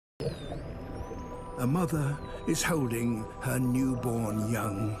A mother is holding her newborn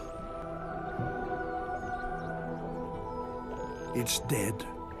young. It's dead.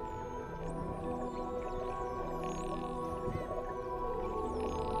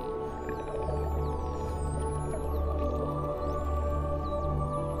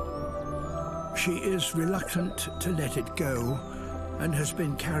 She is reluctant to let it go and has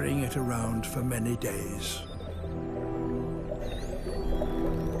been carrying it around for many days.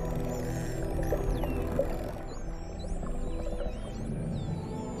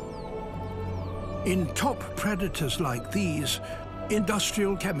 In top predators like these,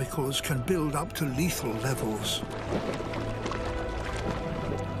 industrial chemicals can build up to lethal levels.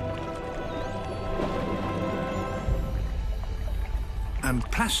 And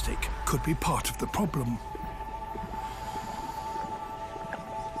plastic could be part of the problem.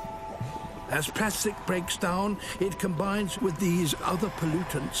 As plastic breaks down, it combines with these other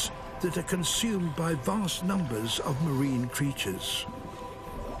pollutants that are consumed by vast numbers of marine creatures.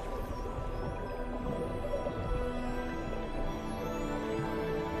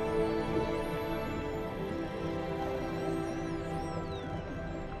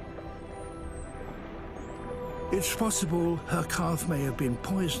 It's possible her calf may have been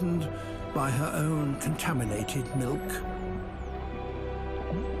poisoned by her own contaminated milk.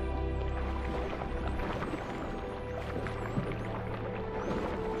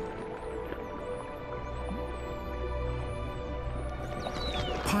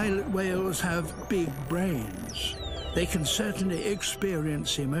 Pilot whales have big brains. They can certainly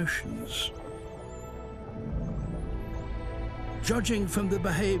experience emotions. Judging from the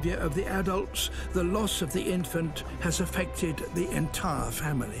behavior of the adults, the loss of the infant has affected the entire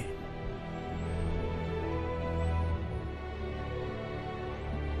family.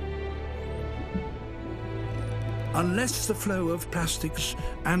 Unless the flow of plastics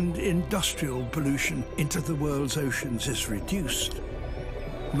and industrial pollution into the world's oceans is reduced,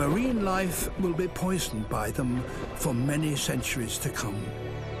 marine life will be poisoned by them for many centuries to come.